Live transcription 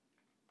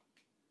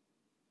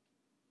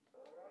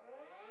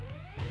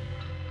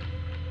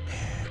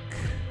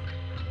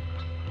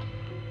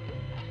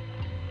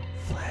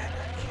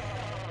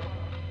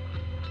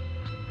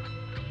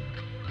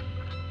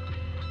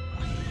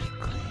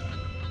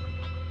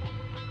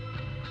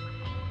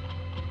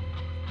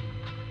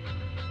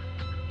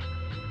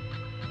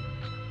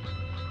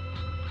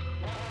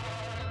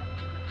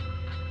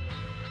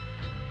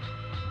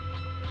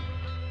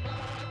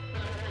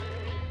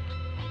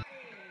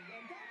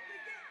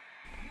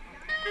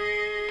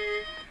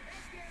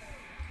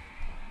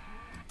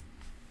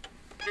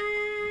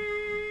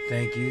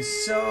Thank you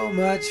so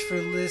much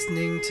for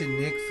listening to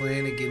Nick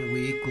Flanagan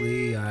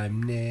Weekly.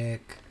 I'm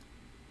Nick.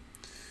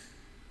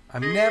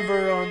 I'm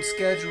never on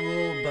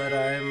schedule, but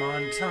I'm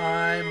on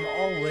time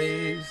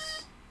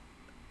always.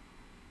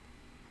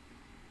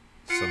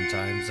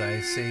 Sometimes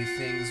I say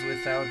things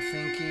without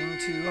thinking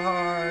too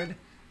hard.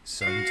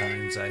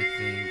 Sometimes I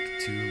think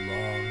too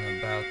long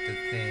about the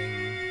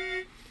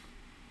thing.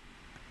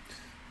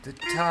 The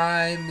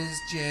time is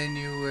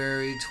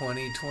January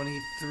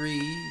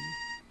 2023.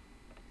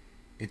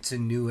 It's a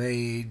new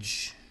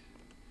age.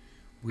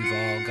 We've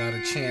all got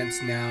a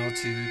chance now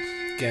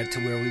to get to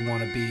where we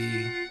want to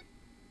be.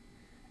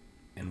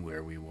 And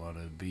where we want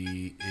to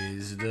be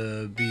is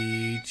the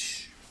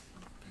beach.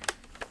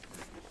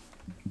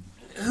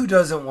 Who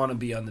doesn't want to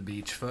be on the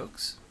beach,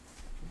 folks?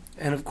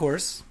 And of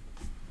course,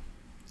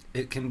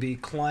 it can be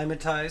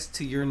climatized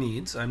to your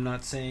needs. I'm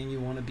not saying you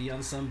want to be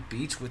on some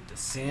beach with the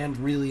sand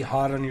really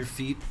hot on your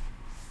feet.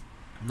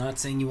 I'm not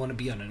saying you want to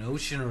be on an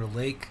ocean or a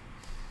lake.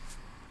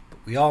 But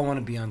we all want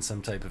to be on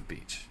some type of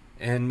beach.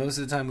 And most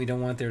of the time we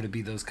don't want there to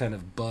be those kind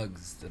of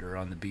bugs that are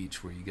on the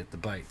beach where you get the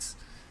bites.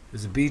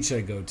 There's a beach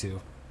I go to.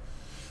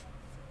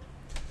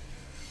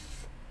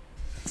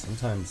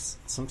 Sometimes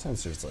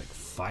there's like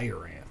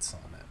fire ants on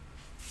it.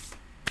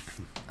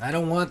 I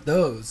don't want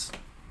those.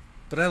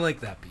 But I like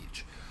that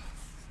beach.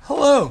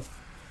 Hello!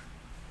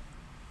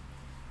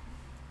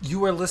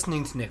 You are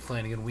listening to Nick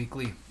Flanagan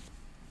Weekly.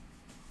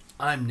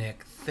 I'm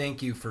Nick.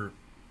 Thank you for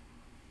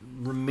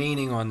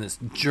remaining on this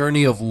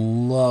journey of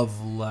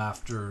love,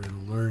 laughter,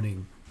 and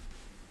learning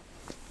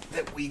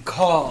that we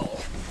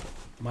call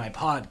my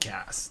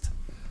podcast.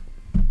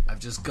 I've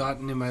just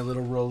gotten in my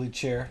little rolly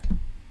chair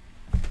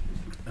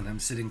and I'm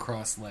sitting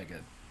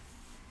cross-legged.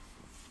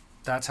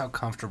 That's how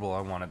comfortable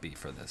I want to be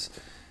for this.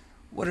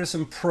 What are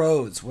some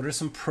pros? What are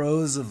some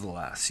pros of the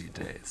last few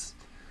days?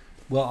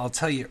 Well, I'll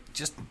tell you,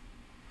 just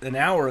an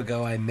hour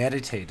ago I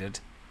meditated.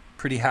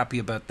 Pretty happy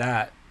about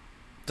that.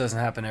 Doesn't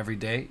happen every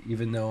day,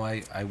 even though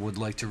I would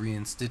like to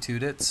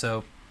reinstitute it.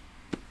 So,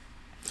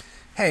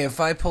 hey, if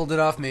I pulled it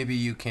off, maybe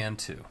you can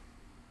too.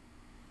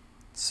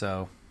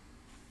 So,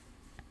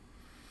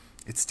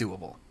 it's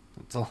doable.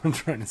 That's all I'm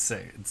trying to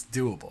say. It's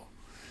doable.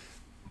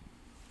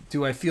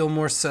 Do I feel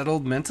more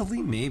settled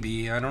mentally?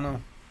 Maybe. I don't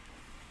know.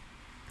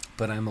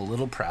 But I'm a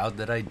little proud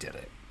that I did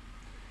it.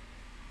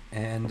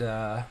 And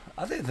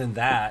other than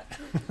that,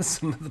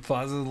 some of the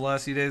positives of the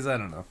last few days, I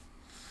don't know.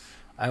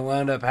 I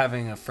wound up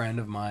having a friend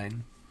of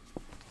mine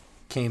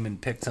came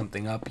and picked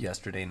something up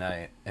yesterday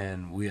night,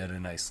 and we had a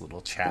nice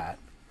little chat.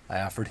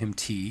 I offered him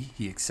tea.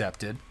 He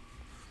accepted.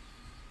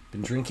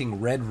 Been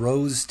drinking red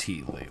rose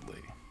tea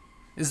lately.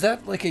 Is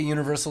that like a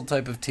universal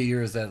type of tea,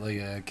 or is that like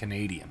a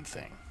Canadian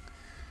thing?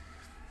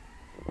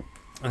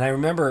 And I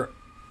remember,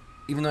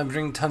 even though I'm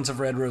drinking tons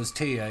of red rose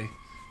tea, I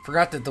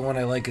forgot that the one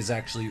I like is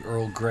actually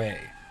Earl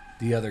Grey,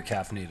 the other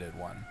caffeinated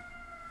one.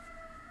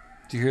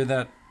 Do you hear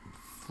that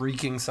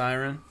freaking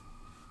siren?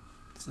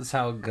 This is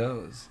how it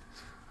goes.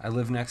 I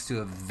live next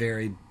to a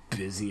very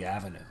busy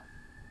avenue.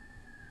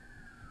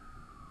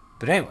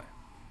 But anyway,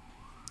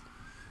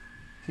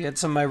 he had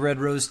some of my red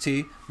rose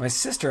tea. My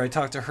sister, I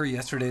talked to her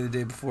yesterday, the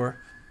day before.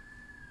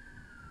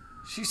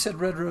 She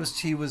said red rose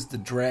tea was the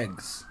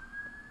dregs.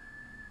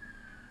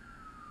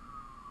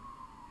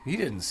 He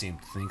didn't seem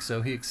to think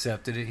so. He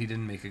accepted it. He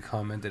didn't make a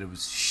comment that it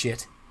was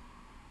shit.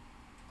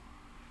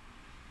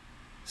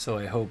 So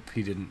I hope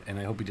he didn't, and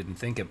I hope he didn't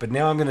think it. But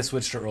now I'm going to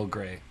switch to Earl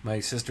Grey. My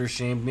sister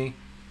shamed me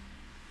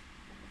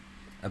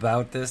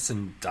about this,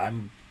 and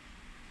I'm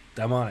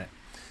on it.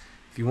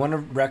 If you want to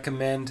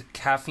recommend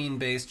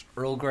caffeine-based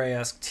Earl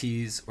Grey-esque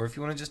teas, or if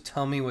you want to just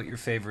tell me what your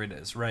favorite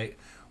is, write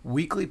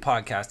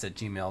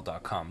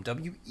weeklypodcast@gmail.com.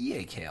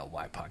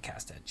 WEAKLY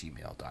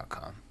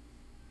podcast@gmail.com.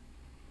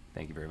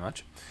 Thank you very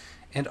much.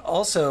 And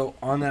also,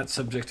 on that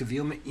subject of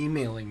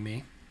emailing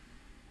me,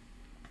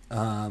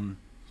 I've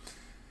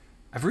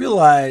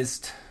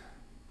realized,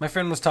 my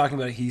friend was talking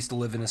about it, he used to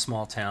live in a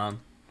small town,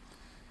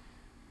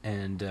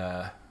 and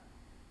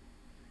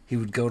he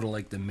would go to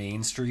like the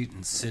main street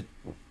and sit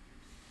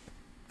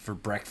for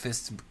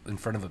breakfast in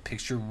front of a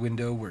picture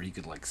window where he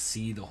could like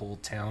see the whole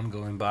town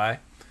going by,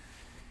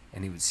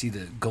 and he would see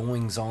the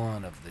goings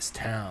on of this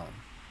town.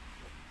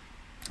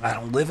 I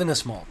don't live in a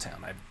small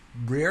town. I've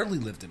rarely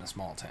lived in a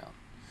small town.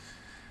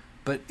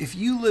 But if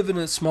you live in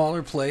a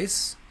smaller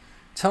place,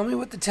 tell me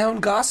what the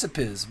town gossip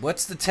is.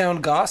 What's the town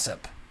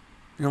gossip?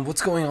 You know,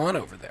 what's going on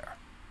over there?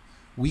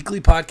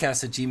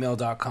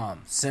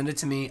 Weeklypodcast@gmail.com. Send it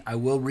to me. I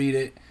will read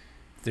it.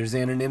 If there's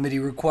anonymity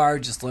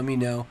required, just let me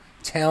know.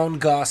 Town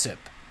gossip.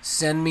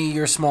 Send me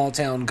your small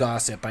town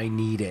gossip. I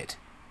need it.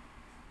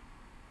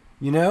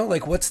 You know,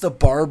 like what's the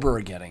barber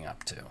getting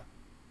up to?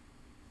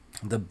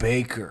 The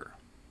baker.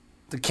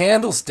 The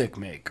candlestick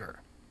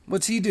maker.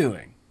 What's he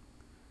doing?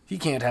 He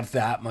can't have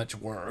that much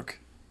work.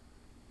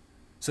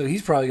 So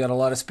he's probably got a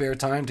lot of spare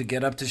time to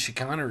get up to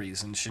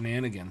chicaneries and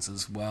shenanigans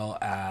as well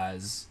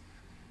as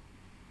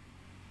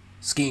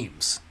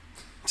schemes.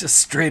 Just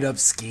straight up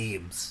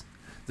schemes.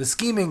 The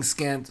scheming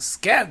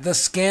the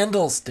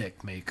scandal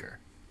stick maker.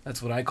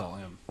 That's what I call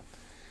him.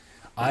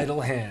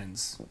 Idle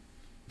hands.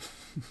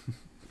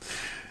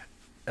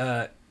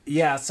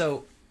 Yeah,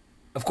 so,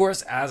 of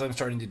course, as I'm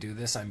starting to do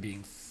this, I'm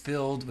being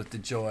filled with the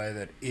joy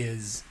that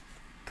is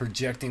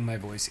projecting my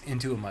voice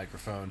into a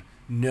microphone,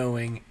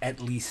 knowing at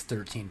least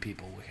 13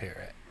 people will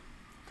hear it.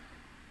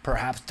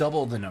 Perhaps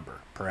double the number,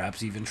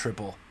 perhaps even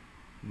triple,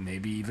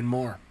 maybe even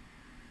more.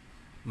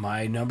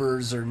 My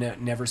numbers are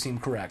never seem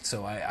correct,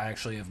 so I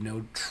actually have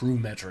no true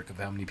metric of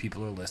how many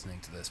people are listening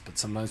to this, but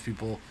sometimes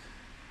people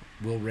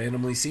will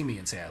randomly see me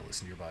and say, I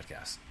listen to your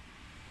podcast.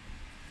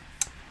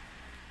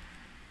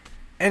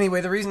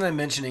 Anyway, the reason I'm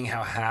mentioning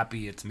how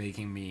happy it's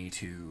making me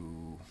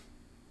to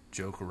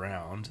joke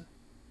around,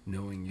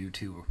 knowing you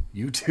two,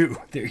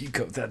 there you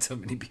go, that's how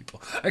many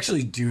people. I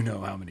actually do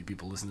know how many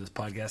people listen to this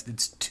podcast.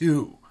 It's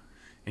 2.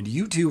 And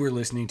you two are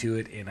listening to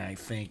it, and I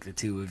thank the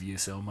 2 of you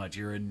so much.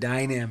 You're a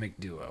dynamic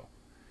duo.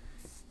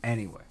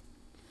 Anyway.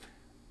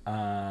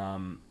 I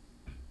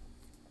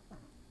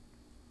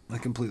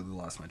completely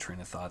lost my train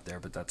of thought there,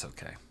 but that's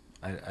okay.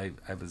 I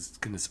was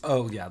going to...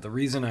 Oh, yeah, the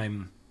reason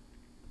I'm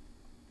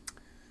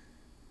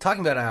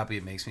talking about how happy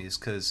it makes me is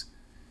because,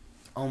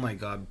 oh my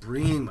God,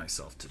 bringing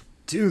myself to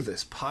do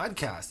this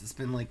podcast. It's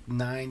been like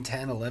 9,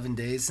 10, 11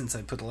 days since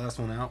I put the last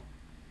one out.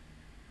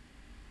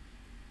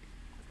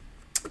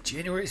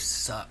 January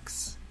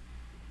sucks.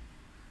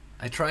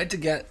 I tried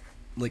to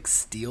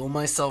steel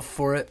myself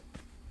for it.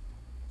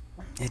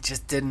 It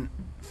just didn't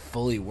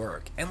fully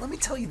work. And let me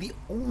tell you, the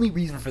only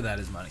reason for that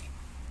is money.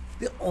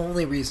 The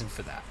only reason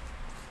for that.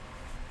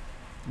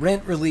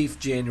 Rent relief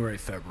January,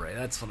 February.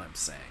 That's what I'm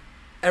saying.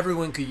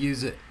 Everyone could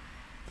use it.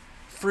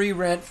 Free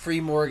rent,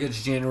 free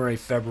mortgage January,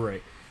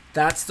 February.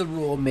 That's the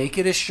rule. Make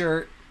it a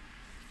shirt.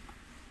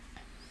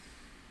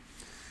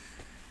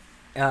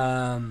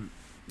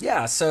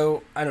 Yeah,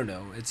 so, I don't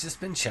know. It's just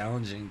been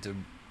challenging to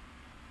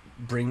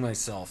bring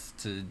myself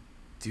to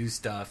do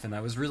stuff, and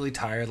I was really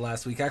tired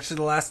last week. Actually,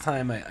 the last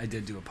time I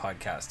did do a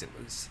podcast, it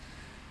was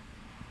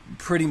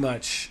pretty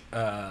much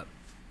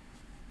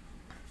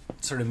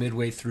sort of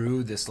midway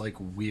through this, like,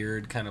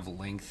 weird kind of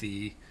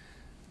lengthy,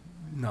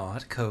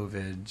 not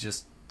COVID,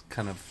 just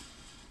kind of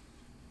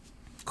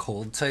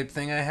cold type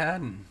thing I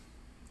had, and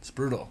it's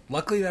brutal.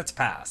 Luckily, that's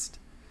passed.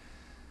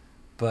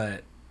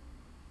 But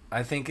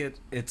I think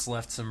it's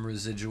left some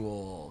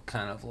residual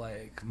kind of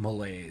like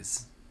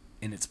malaise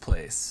in its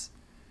place.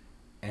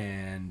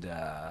 And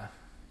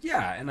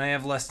yeah, and I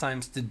have less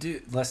times to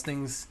do less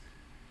things.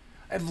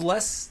 I have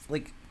less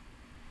like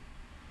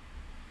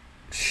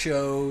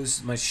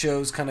shows. My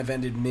shows kind of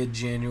ended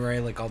mid-January,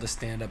 like all the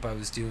stand-up I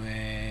was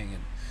doing,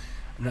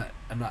 and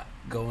I'm not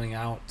going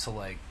out to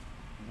like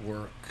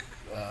work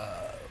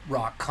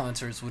rock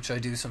concerts, which I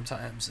do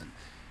sometimes,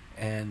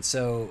 and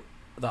so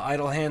the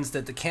idle hands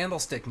that the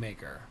candlestick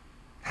maker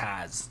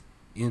has,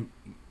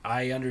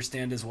 I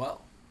understand as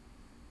well,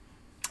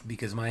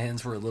 because my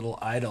hands were a little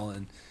idle,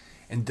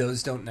 and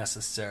those don't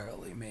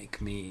necessarily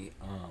make me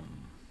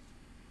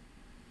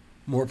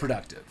more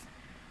productive.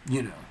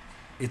 You know,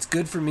 it's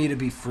good for me to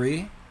be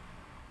free,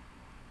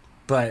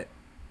 but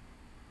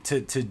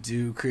to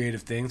do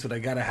creative things, but I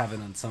gotta have it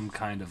on some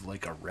kind of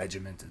like a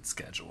regimented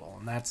schedule,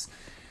 and that's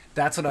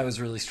what I was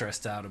really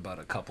stressed out about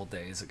a couple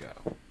days ago.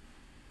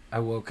 I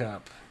woke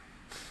up.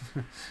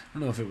 I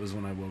don't know if it was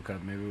when I woke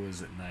up. Maybe it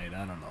was at night.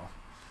 I don't know.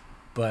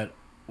 But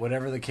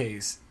whatever the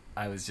case,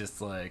 I was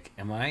just like,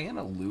 am I in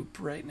a loop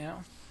right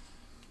now?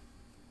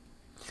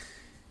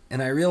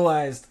 And I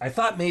realized, I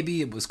thought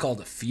maybe it was called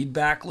a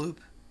feedback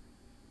loop.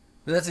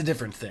 But that's a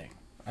different thing.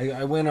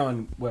 I went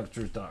on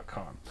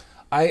Webster's.com.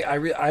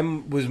 I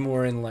was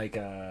more in like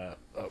a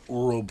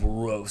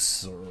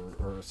Ouroboros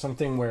or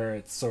something where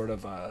it's sort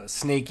of a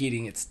snake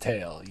eating its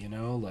tail, you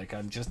know? Like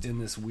I'm just in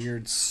this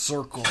weird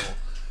circle.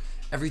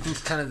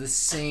 Everything's kind of the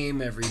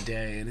same every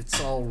day, and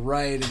it's all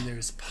right, and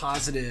there's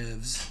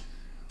positives.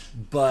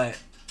 But,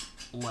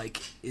 like,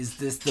 is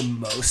this the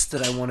most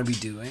that I want to be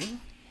doing?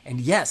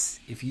 And yes,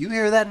 if you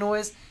hear that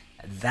noise,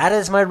 that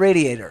is my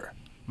radiator.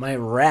 My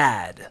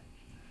rad.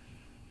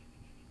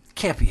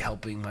 Can't be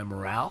helping my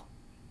morale.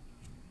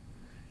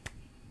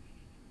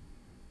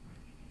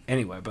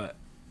 Anyway, but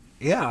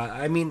yeah,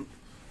 I mean,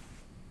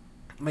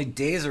 my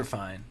days are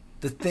fine.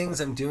 The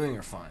things I'm doing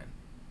are fine.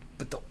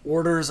 But the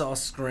order's all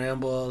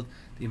scrambled.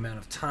 The amount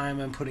of time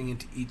I'm putting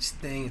into each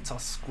thing, it's all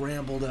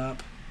scrambled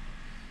up.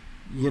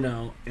 You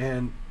know,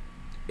 and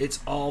it's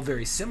all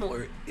very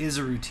similar. It is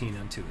a routine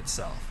unto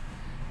itself.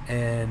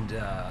 And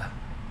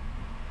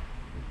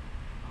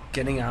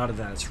getting out of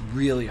that is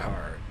really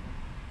hard.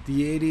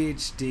 The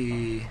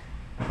ADHD,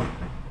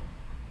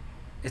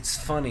 it's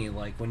funny,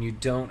 like when you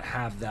don't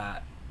have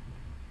that.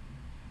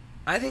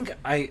 I think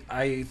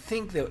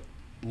that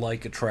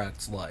like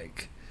attracts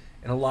like,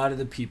 and a lot of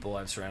the people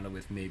I'm surrounded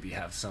with maybe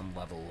have some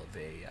level of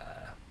a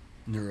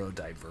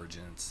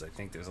neurodivergence. I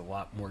think there's a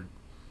lot more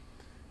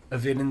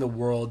of it in the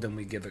world than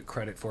we give it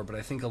credit for, but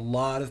I think a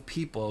lot of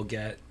people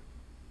get,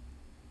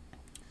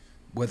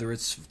 whether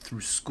it's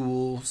through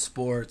school,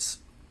 sports,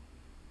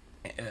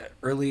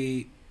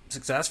 early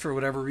success for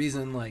whatever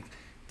reason, like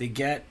they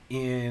get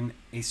in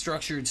a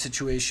structured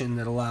situation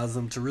that allows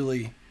them to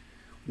really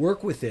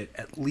work with it,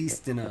 at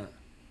least in a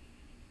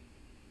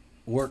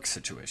work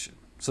situation.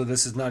 So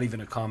this is not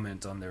even a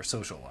comment on their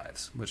social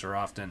lives, which are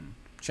often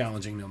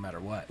challenging no matter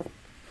what.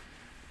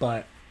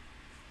 But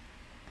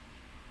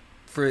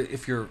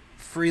if you're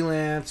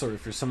freelance, or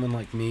if you're someone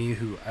like me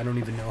who I don't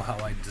even know how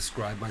I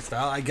describe my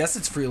style, I guess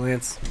it's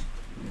freelance.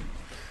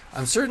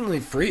 I'm certainly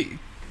free.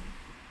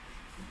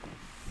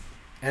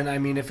 And I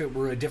mean, if it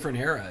were a different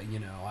era,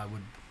 I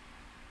would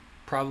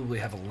probably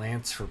have a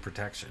lance for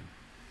protection.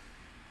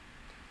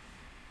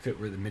 If it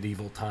were the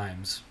medieval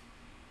times,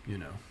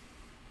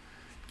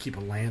 keep a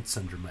lance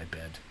under my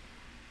bed.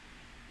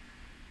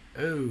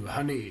 Oh,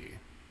 honey,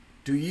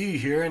 do ye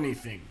hear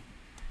anything?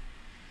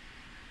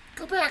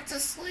 Go back to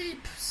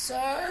sleep,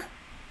 sir.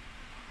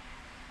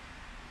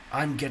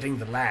 I'm getting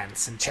the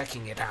lance and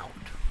checking it out,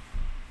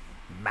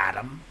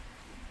 madam.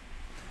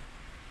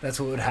 That's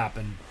what would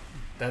happen.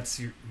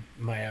 That's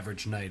my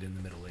average night in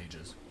the Middle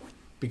Ages.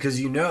 Because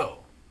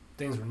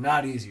things were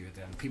not easier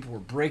then. People were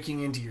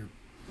breaking into your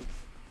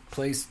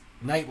place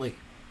nightly.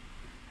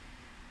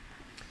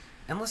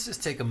 And let's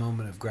just take a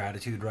moment of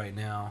gratitude right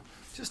now,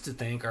 just to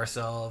thank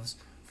ourselves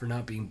for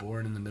not being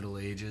born in the Middle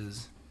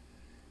Ages.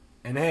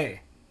 And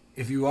hey,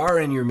 if you are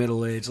in your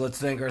middle age, let's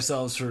thank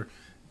ourselves for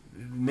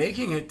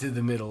making it to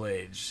the Middle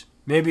Age.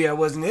 Maybe I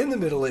wasn't in the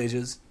Middle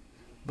Ages,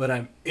 but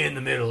I'm in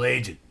the Middle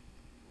Ages.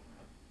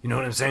 You know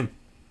what I'm saying?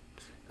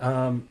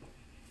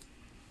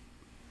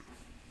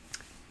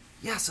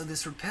 So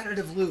this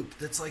repetitive loop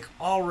that's like,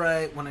 all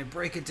right, when I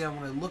break it down,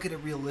 when I look at it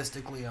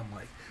realistically, I'm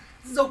like,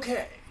 this is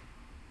okay.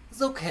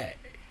 It's okay.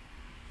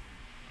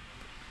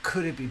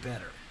 Could it be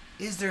better?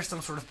 Is there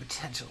some sort of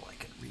potential I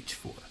can reach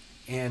for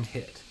and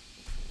hit?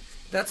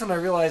 That's when I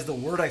realized the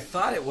word I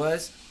thought it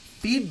was,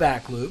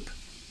 feedback loop,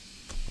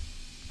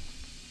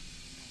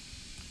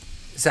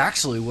 is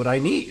actually what I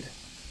need.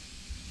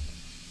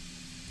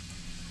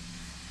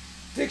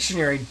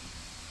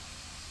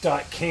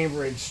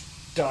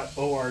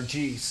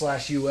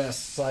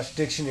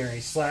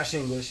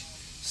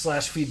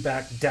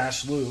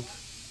 Dictionary.cambridge.org/us/dictionary/English/feedback-loop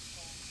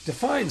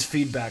defines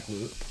feedback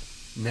loop,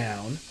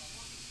 noun,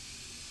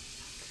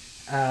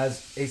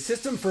 as a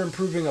system for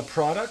improving a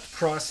product,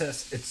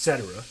 process,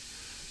 etc.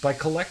 by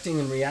collecting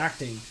and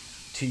reacting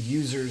to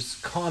users'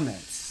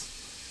 comments.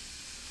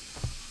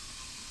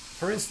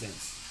 For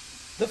instance,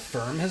 the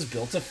firm has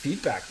built a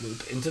feedback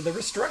loop into the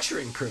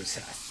restructuring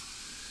process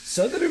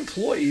so that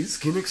employees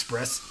can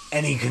express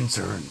any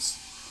concerns.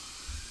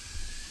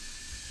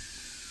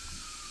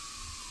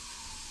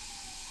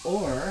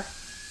 Or,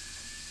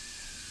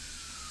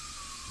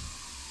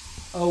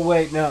 oh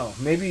wait, no,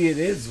 maybe it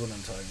is what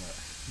I'm talking about.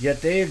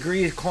 Yet they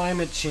agree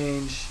climate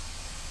change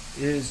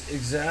is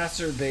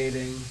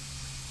exacerbating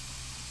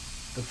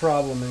the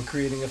problem and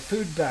creating a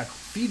feedback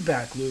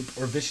loop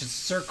or vicious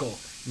circle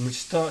in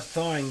which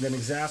thawing then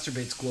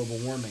exacerbates global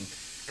warming.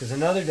 Because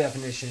another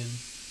definition,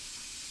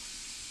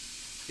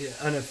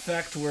 an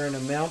effect where an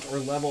amount or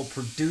level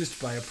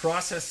produced by a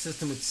process,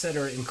 system,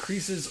 etc.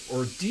 increases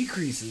or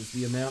decreases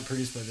the amount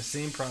produced by the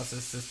same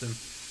process, system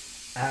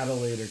at a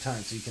later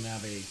time. So you can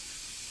have a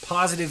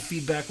positive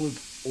feedback loop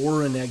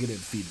or a negative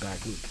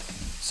feedback loop.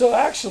 So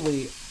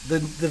actually, the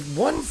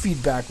one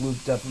feedback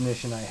loop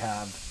definition I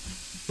have,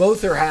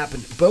 both are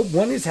happening.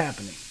 One is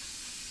happening.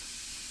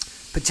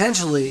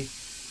 Potentially,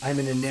 I'm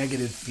in a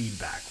negative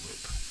feedback loop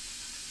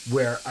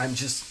where I'm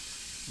just,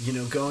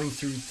 going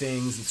through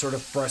things and sort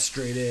of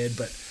frustrated,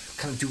 but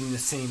kind of doing the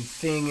same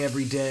thing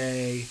every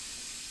day,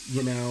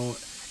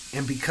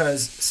 and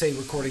because, say,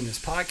 recording this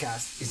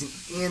podcast isn't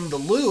in the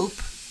loop,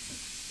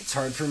 it's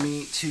hard for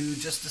me to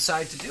just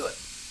decide to do it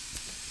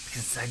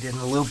because I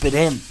didn't loop it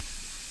in.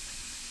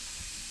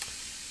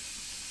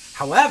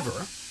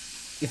 However,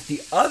 if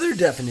the other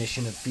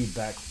definition of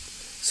feedback,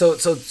 so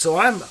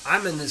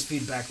I'm in this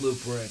feedback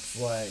loop where it's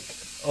like,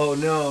 oh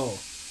no,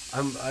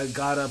 I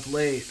got up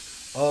late.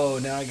 Oh,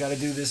 now I got to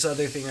do this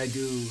other thing I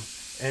do,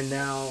 and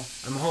now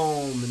I'm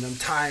home and I'm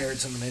tired,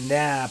 so I'm gonna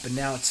nap. And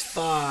now it's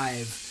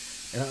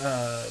 5, and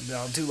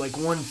I'll do like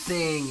one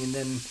thing, and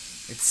then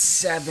it's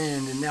 7,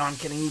 and now I'm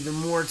getting even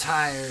more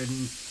tired.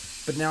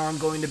 But now I'm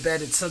going to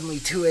bed at suddenly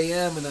 2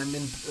 a.m. and I'm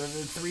in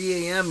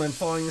 3 a.m. I'm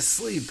falling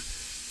asleep.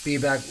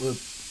 Feedback loop.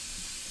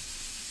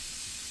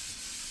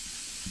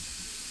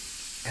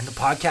 And the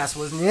podcast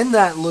wasn't in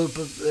that loop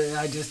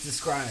I just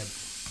described.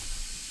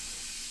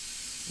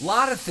 A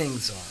lot of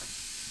things aren't.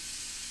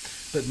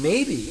 But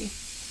maybe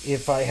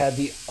if I had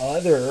the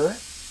other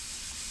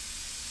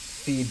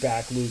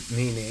feedback loop,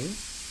 meaning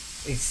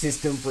a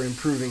system for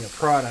improving a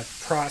product,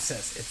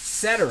 process,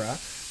 etc.,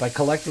 by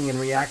collecting and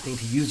reacting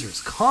to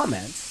users'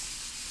 comments,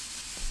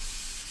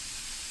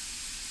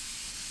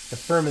 the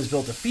firm has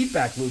built a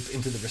feedback loop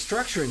into the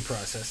restructuring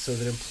process so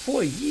that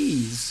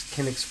employees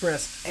can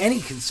express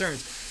any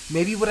concerns.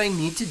 Maybe what I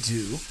need to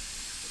do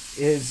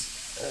is,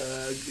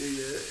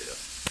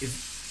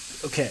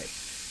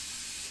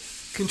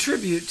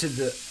 contribute to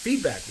the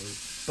feedback loop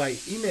by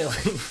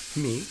emailing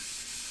me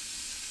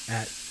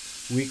at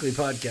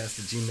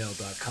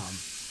weeklypodcast@gmail.com.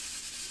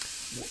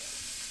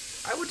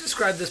 I would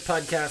describe this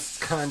podcast's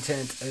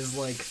content as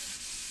like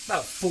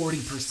about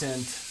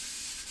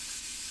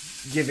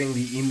 40% giving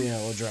the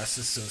email address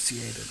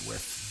associated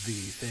with the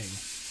thing,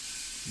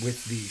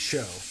 with the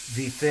show,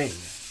 the thing.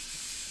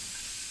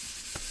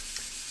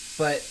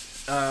 But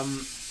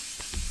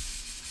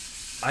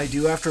I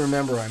do have to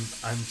remember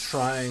I'm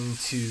trying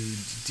to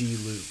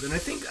de-loop, and I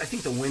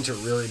think the winter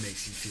really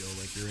makes you feel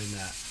like you're in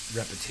that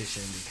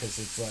repetition, because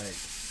it's like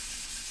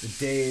the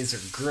days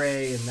are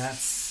gray, and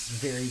that's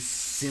very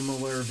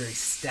similar, very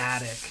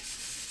static,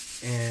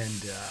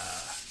 and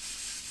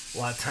a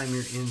lot of time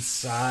you're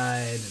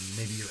inside, and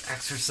maybe you're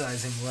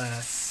exercising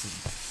less, and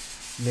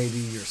maybe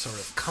you're sort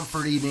of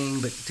comfort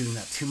eating, but doing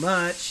that too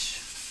much.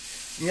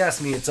 You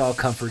ask me, it's all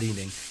comfort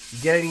eating. You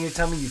get it in your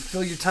tummy, you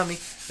fill your tummy,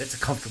 that's a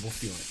comfortable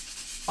feeling.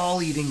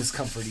 All eating is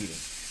comfort eating.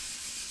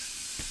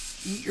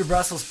 Eat your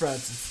Brussels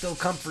sprouts, it's still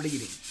comfort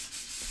eating.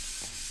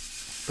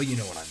 But you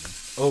know what I mean.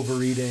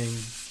 Overeating,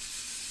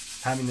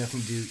 having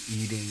nothing to do,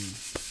 eating.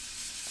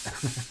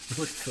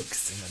 Really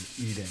focusing on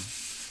eating.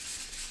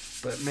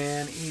 But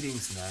man,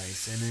 eating's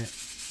nice, isn't it?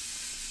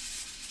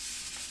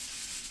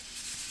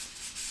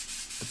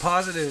 The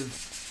positive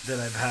that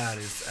I've had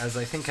is, as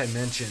I think I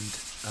mentioned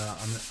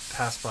on the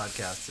past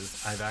podcast, is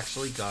I've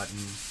actually gotten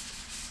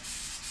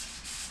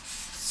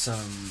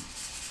some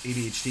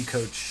ADHD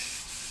coach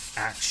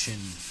action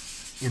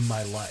in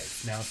my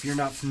life. Now, if you're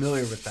not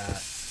familiar with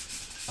that,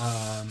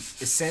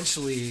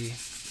 essentially,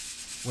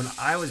 when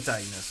I was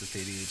diagnosed with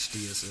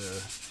ADHD as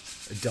an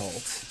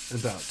adult,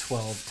 about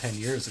 10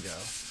 years ago,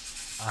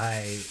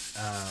 I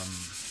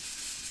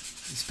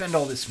spend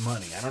all this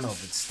money. I don't know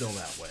if it's still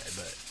that way,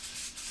 but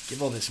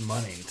give all this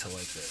money to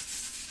like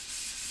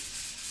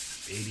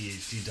this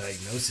ADHD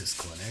diagnosis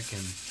clinic,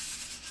 and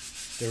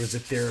there was a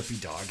therapy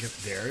dog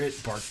there.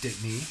 It barked at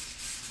me.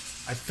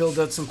 I filled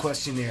out some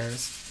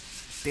questionnaires.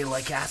 They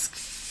ask,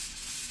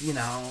 you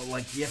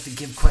have to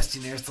give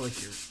questionnaires to your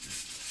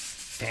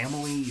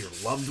family, your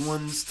loved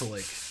ones,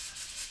 to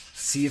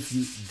see if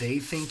they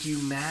think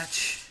you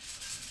match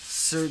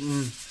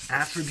certain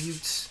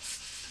attributes,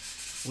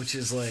 which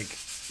is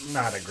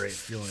not a great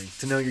feeling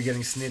to know you're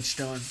getting snitched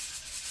on.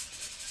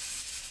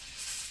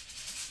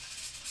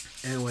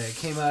 Anyway, I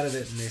came out of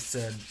it and they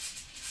said,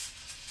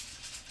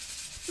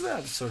 you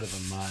have sort of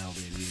a mild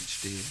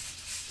ADHD.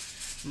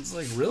 It's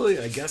really?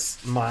 I guess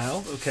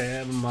mild. Okay, I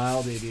have a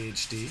mild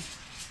ADHD.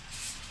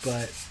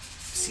 But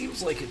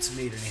seems like it's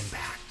made an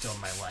impact on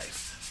my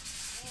life.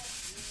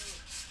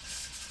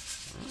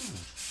 Oh,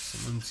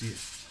 someone's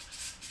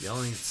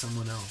yelling at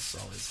someone else.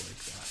 Always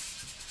like that.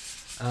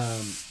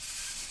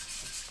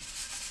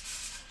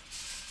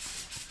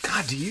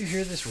 God, do you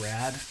hear this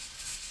rad?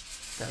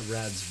 That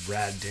rad's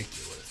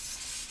radiculous.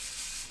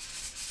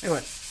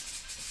 Anyway.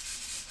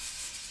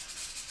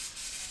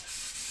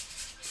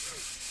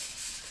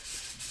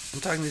 I'm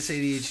talking to this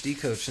ADHD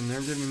coach, and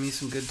they're giving me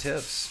some good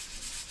tips.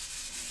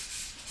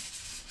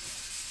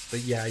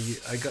 But yeah, you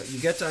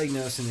get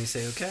diagnosed, and they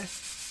say, okay,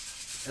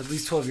 at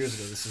least 12 years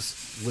ago, this is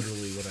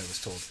literally what I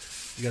was told.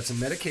 You got some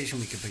medication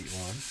we could put you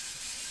on,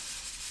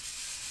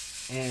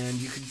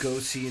 and you could go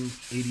see an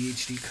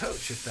ADHD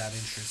coach if that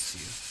interests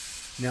you.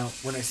 Now,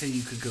 when I say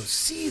you could go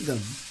see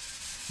them,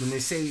 when they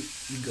say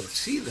you go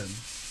see them,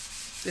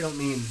 they don't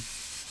mean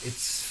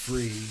it's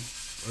free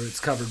or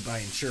it's covered by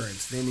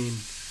insurance. They mean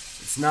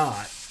it's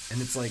not. And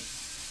it's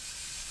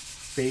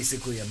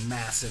basically a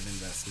massive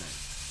investment.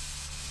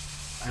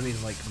 I mean,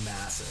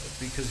 massive,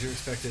 because you're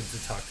expected to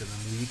talk to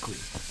them weekly.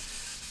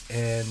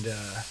 And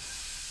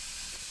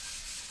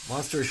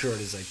long story short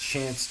is I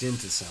chanced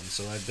into some,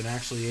 so I've been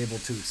actually able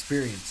to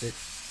experience it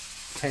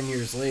 10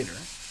 years later.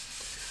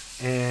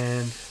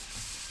 And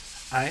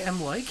I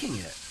am liking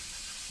it.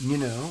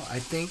 I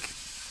think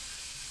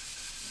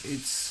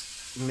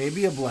it's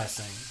maybe a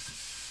blessing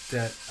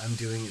that I'm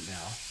doing it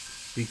now,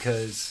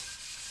 because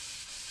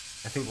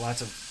I think lots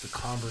of the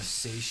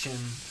conversation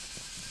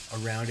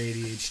around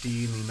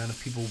ADHD and the amount of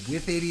people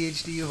with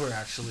ADHD who are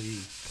actually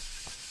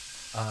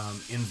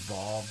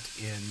involved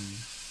in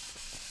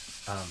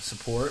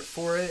support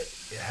for it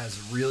has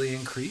really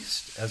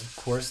increased, as of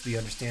course the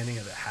understanding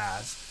of it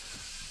has.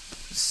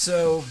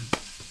 So,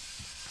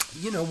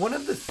 one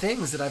of the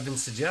things that I've been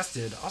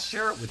suggested, I'll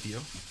share it with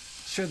you,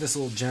 share this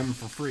little gem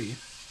for free,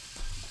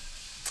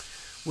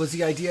 was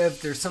the idea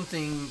if there's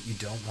something you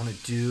don't want to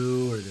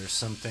do, or there's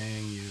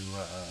something you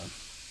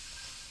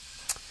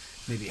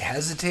maybe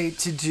hesitate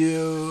to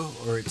do,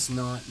 or it's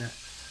not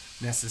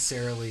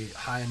necessarily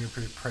high on your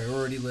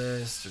priority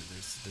list, or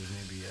there's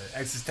maybe an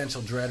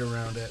existential dread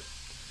around it.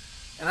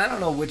 And I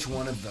don't know which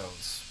one of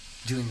those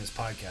doing this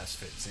podcast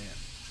fits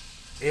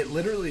in. It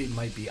literally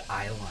might be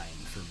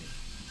eyeline for me.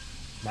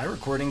 My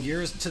recording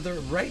gear is to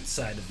the right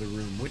side of the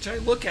room, which I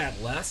look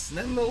at less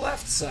than the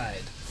left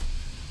side.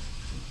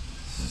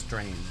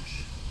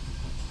 Strange.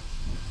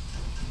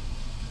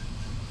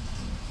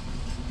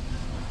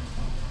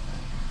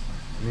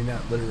 I mean,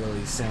 that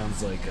literally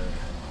sounds like a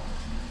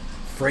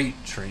freight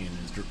train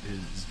is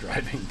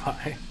driving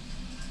by.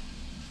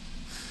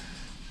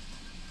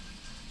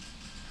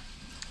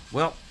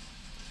 Well,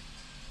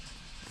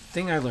 the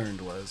thing I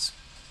learned was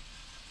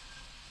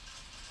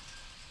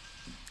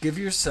Give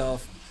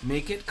yourself,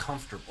 make it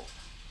comfortable.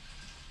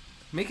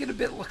 Make it a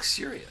bit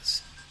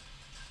luxurious.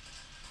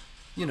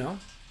 You know,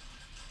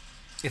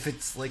 if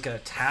it's like a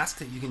task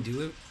that you can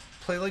do,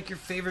 play like your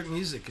favorite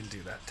music and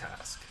do that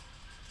task.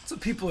 That's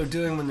what people are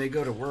doing when they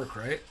go to work,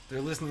 right?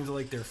 They're listening to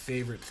like their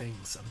favorite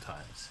things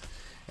sometimes.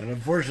 And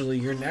unfortunately,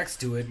 you're next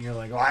to it and you're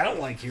like, oh, I don't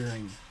like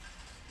hearing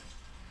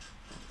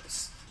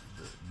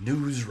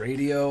news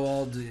radio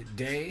all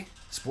day,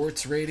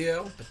 sports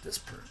radio. But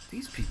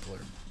these people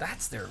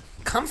that's their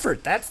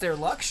comfort, that's their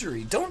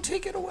luxury. Don't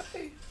take it away.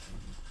 You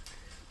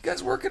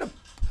guys work at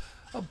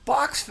a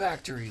box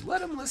factory.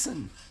 Let them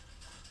listen.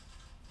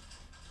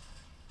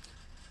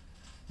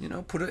 You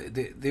know,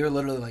 they're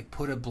literally like,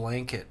 put a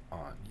blanket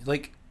on.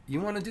 Like, you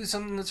want to do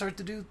something that's hard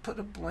to do, put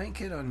a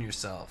blanket on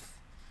yourself.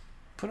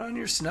 Put on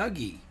your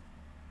Snuggie.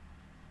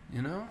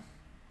 You know?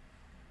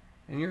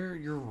 And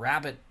your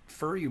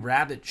furry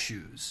rabbit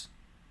shoes.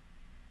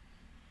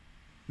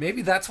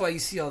 Maybe that's why you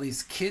see all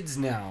these kids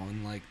now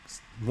in like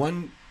what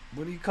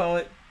do you call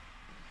it?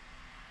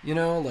 You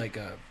know, like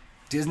a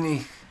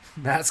Disney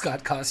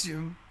mascot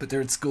costume, but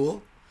they're at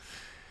school.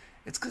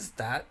 It's because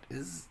that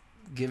is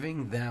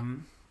giving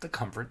them the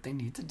comfort they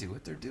need to do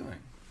what they're doing,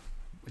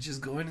 which is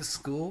going to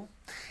school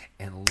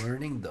and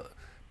learning the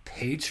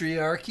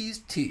patriarchy's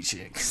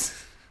teachings.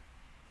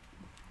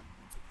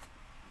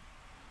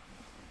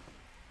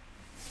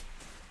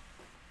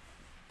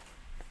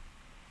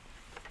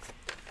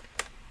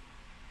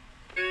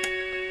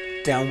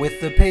 Down with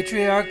the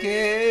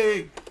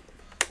patriarchy!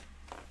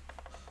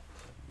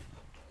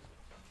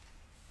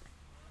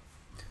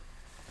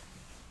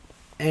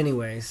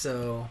 Anyway,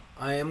 so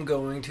I am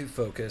going to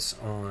focus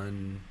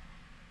on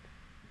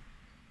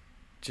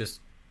just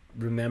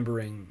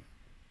remembering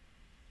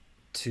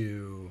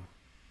to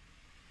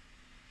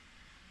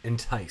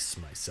entice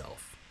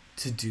myself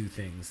to do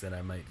things that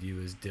I might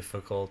view as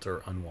difficult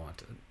or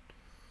unwanted.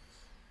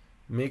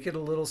 Make it a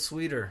little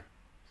sweeter.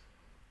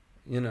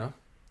 You know,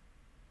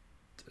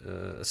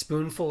 a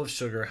spoonful of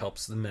sugar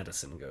helps the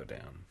medicine go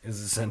down, is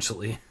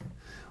essentially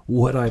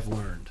what I've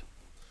learned.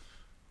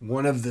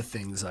 One of the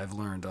things I've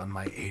learned on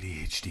my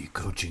ADHD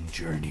coaching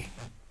journey.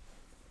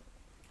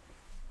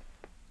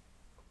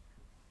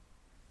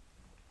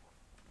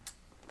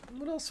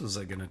 What else was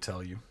I going to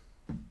tell you?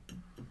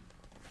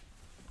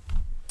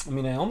 I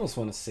mean, I almost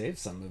want to save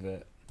some of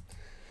it.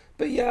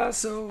 But yeah,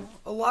 so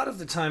a lot of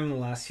the time in the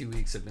last few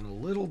weeks I've been a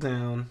little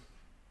down.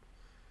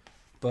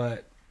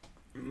 But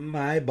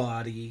my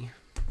body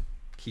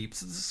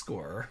keeps the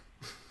score.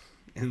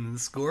 And the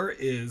score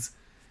is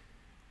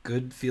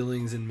good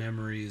feelings and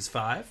memories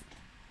 5,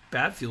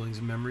 bad feelings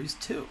and memories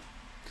 2.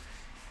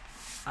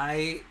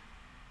 I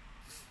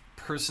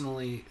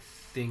personally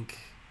think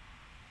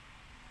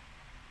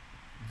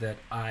that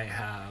I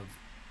have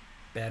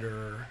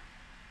better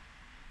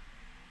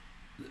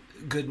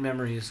good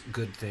memories,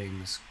 good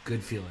things,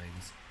 good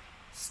feelings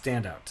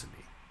stand out to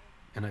me.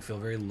 And I feel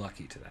very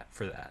lucky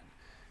for that.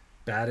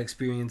 Bad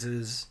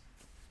experiences,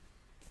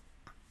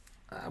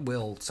 I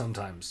will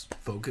sometimes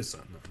focus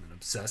on them and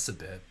obsess a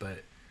bit,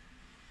 but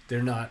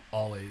they're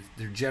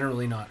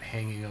generally not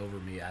hanging over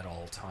me at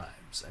all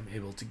times. I'm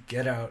able to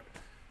get out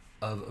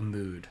of a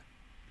mood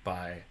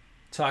by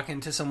talking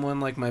to someone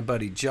like my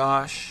buddy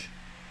Josh,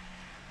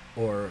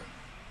 or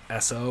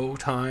SO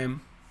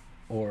time,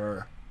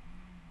 or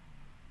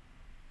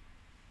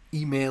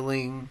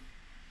emailing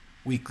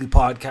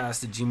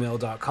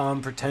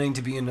weeklypodcast@gmail.com, pretending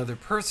to be another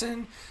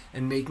person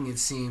and making it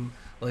seem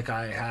like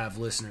I have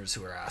listeners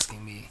who are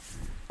asking me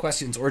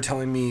questions or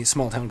telling me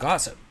small town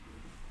gossip.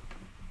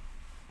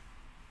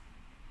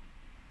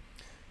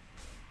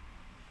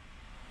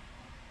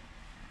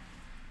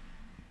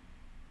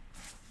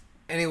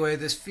 Anyway,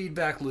 this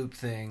feedback loop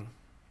thing,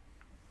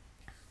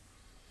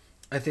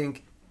 I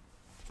think,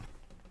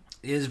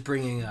 is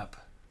bringing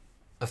up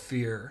a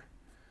fear,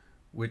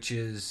 which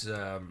is,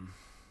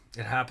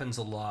 it happens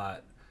a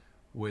lot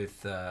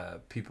with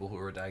people who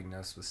are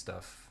diagnosed with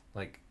stuff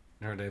like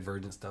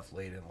neurodivergent stuff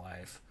later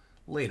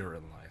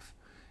in life,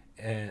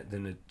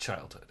 than in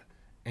childhood.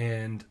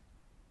 And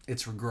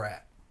it's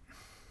regret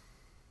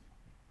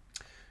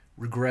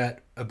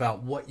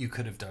about what you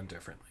could have done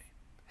differently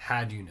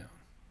had you known.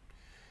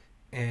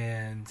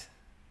 And,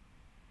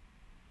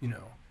 you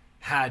know,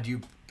 had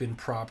you been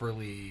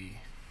properly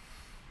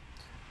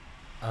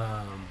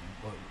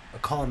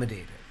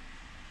accommodated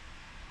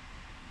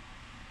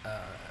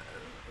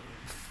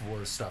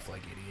for stuff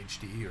like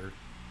ADHD or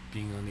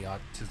being on the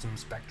autism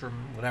spectrum,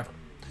 whatever.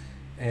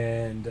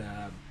 And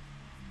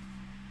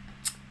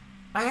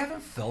I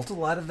haven't felt a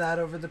lot of that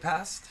over the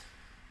past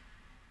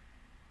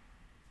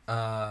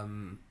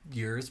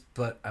years,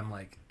 but I'm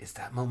like, is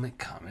that moment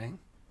coming?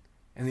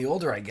 And the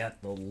older I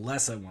get, the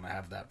less I want to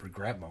have that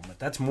regret moment.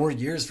 That's more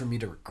years for me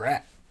to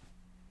regret.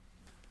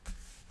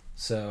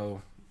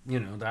 So, you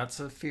know, that's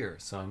a fear.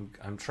 So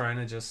I'm trying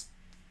to just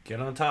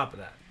get on top of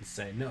that and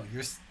say, no,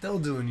 you're still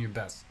doing your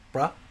best,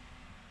 bruh.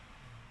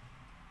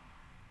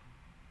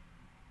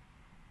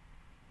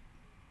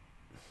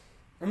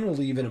 I'm going to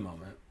leave in a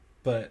moment,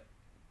 but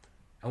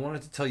I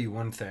wanted to tell you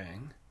one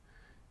thing,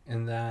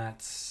 And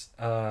that's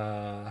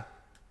that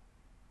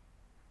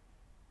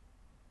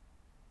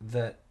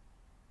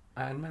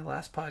in my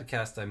last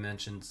podcast I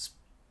mentioned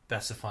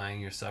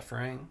specifying your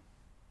suffering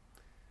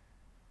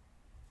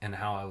and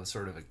how I was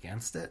sort of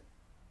against it.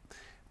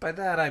 By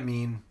that I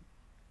mean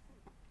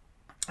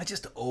I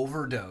just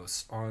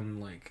overdose on,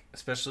 like,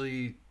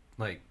 especially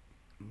like,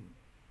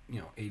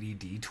 you know,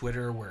 ADD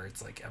Twitter, where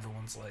it's like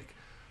everyone's like,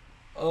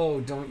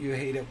 oh, don't you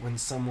hate it when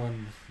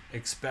someone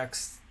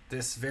expects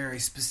this very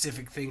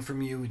specific thing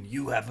from you and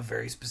you have a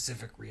very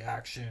specific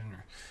reaction?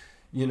 Or,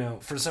 you know,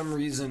 for some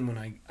reason when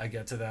I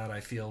get to that,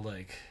 I feel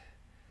like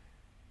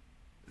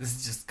this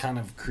is just kind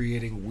of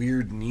creating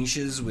weird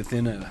niches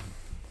within a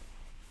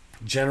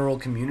general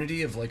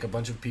community of like a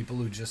bunch of people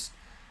who just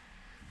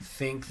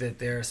think that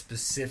there are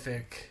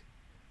specific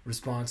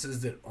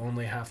responses that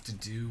only have to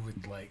do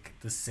with like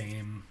the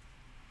same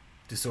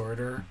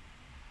disorder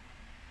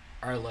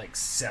are like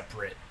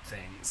separate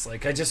things.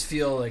 Like I just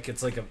feel like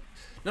it's like a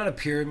not a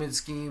pyramid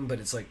scheme, but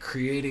it's like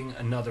creating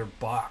another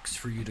box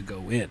for you to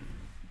go in,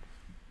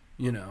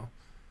 you know,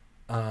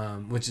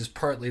 which is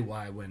partly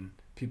why when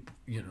people,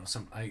 you know,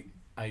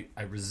 I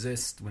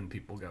resist when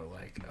people go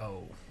like,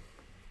 oh,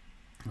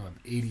 you know, I'm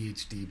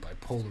ADHD,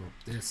 bipolar,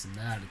 this and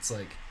that. It's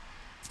like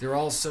they're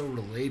all so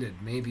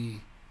related.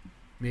 Maybe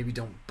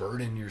don't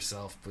burden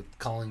yourself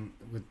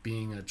with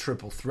being a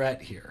triple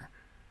threat here.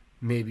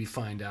 Maybe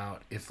find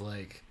out if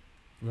like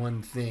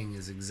one thing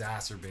is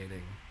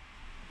exacerbating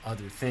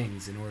other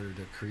things in order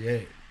to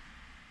create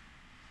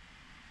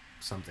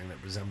something that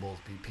resembles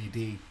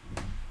BPD,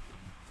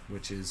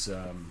 which is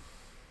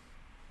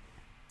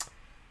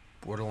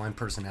borderline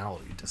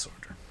personality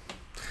disorder.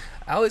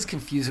 I always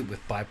confuse it with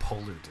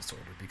bipolar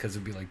disorder because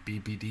it'd be like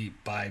BPD,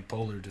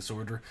 bipolar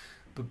disorder,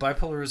 but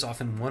bipolar is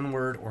often one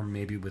word or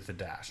maybe with a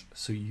dash.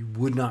 So you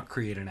would not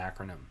create an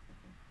acronym.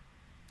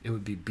 It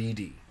would be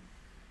BD.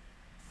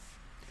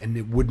 And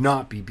it would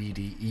not be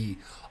BDE,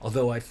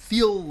 although I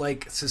feel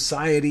like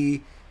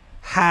society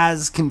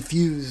has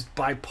confused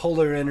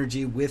bipolar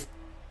energy with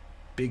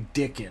big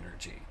dick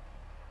energy.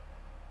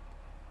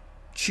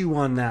 Chew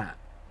on that.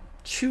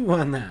 Chew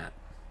on that.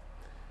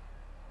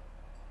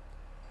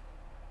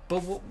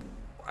 But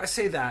I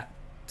say that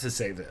to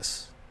say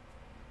this.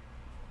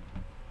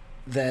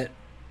 That,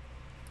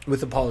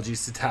 with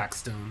apologies to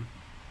Taxstone,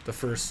 the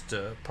first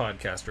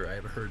podcaster I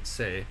ever heard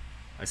say,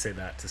 I say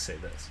that to say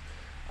this.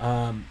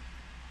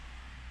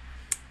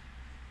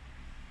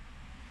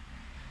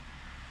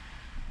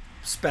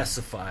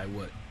 Specify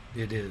what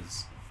it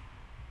is.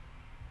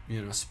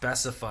 You know,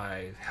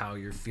 specify how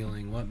you're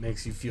feeling, what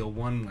makes you feel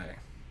one way,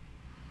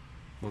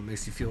 what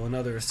makes you feel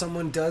another. If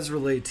someone does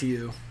relate to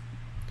you,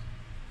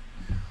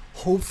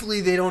 hopefully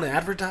they don't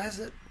advertise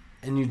it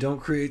and you don't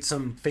create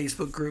some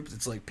Facebook group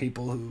that's like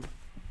people who,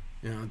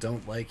 you know,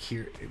 don't like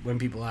hear when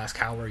people ask,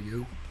 how are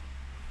you?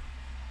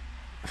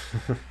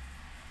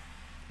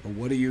 Or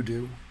what do you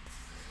do?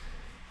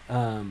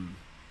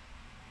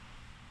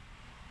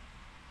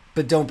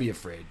 But don't be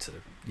afraid to,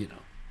 you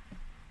know,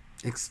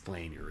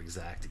 explain your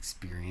exact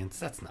experience.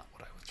 That's not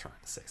what I was trying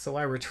to say. So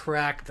I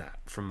retract that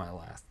from my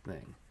last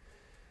thing.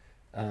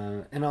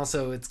 And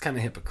also, it's kind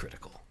of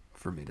hypocritical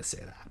for me to say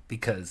that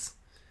because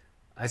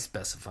I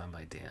specify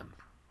my damn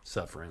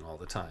suffering all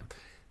the time.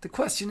 The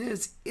question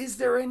is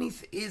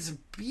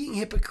being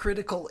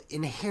hypocritical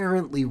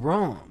inherently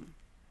wrong?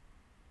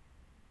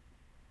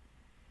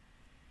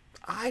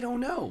 I don't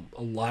know.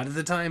 A lot of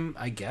the time,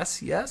 I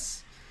guess,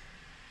 yes.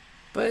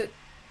 But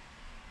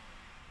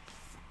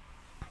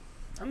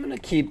I'm going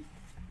to keep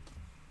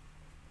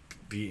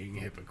being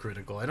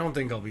hypocritical. I don't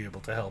think I'll be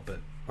able to help it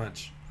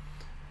much.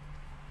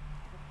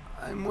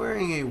 I'm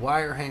wearing a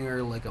wire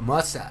hanger like a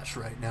mustache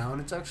right now,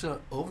 and it's actually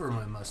over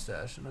my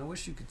mustache, and I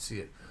wish you could see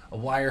it. A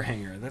wire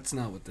hanger. That's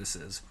not what this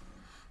is.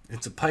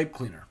 It's a pipe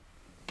cleaner.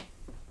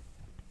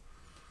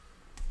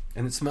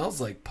 And it smells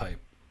like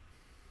pipe.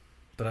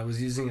 But I was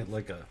using it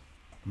like a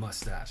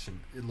mustache,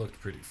 and it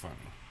looked pretty funny.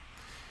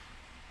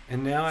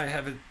 And now I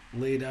have it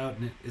laid out,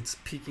 and it's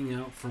peeking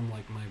out from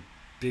like my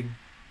big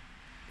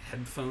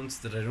headphones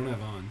that I don't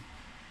have on.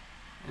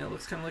 And it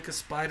looks kind of like a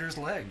spider's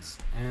legs.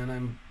 And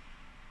I'm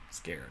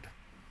scared.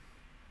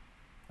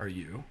 Are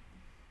you?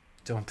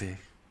 Don't be.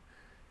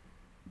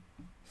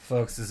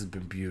 Folks, this has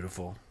been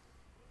beautiful.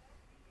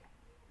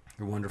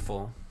 You're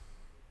wonderful.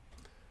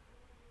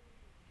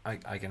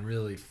 I can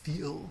really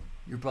feel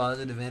your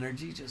positive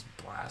energy just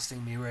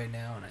blasting me right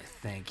now, and I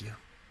thank you.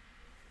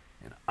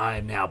 And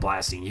I'm now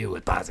blasting you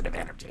with positive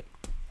energy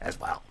as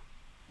well.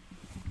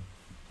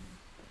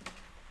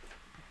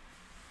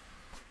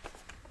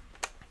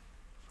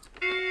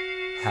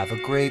 Have a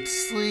great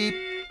sleep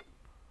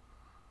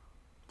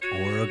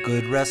or a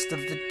good rest of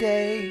the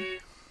day.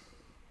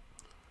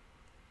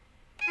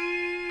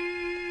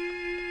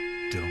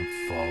 Don't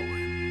fall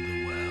in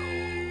the well.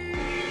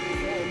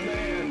 Oh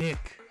man.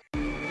 Nick.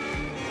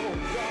 Oh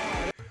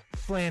God.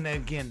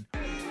 Flanagan. Oh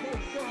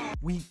God.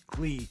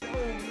 Weekly. Oh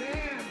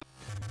man.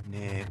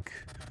 Nick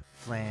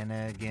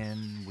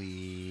Flanagan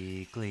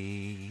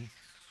Weekly.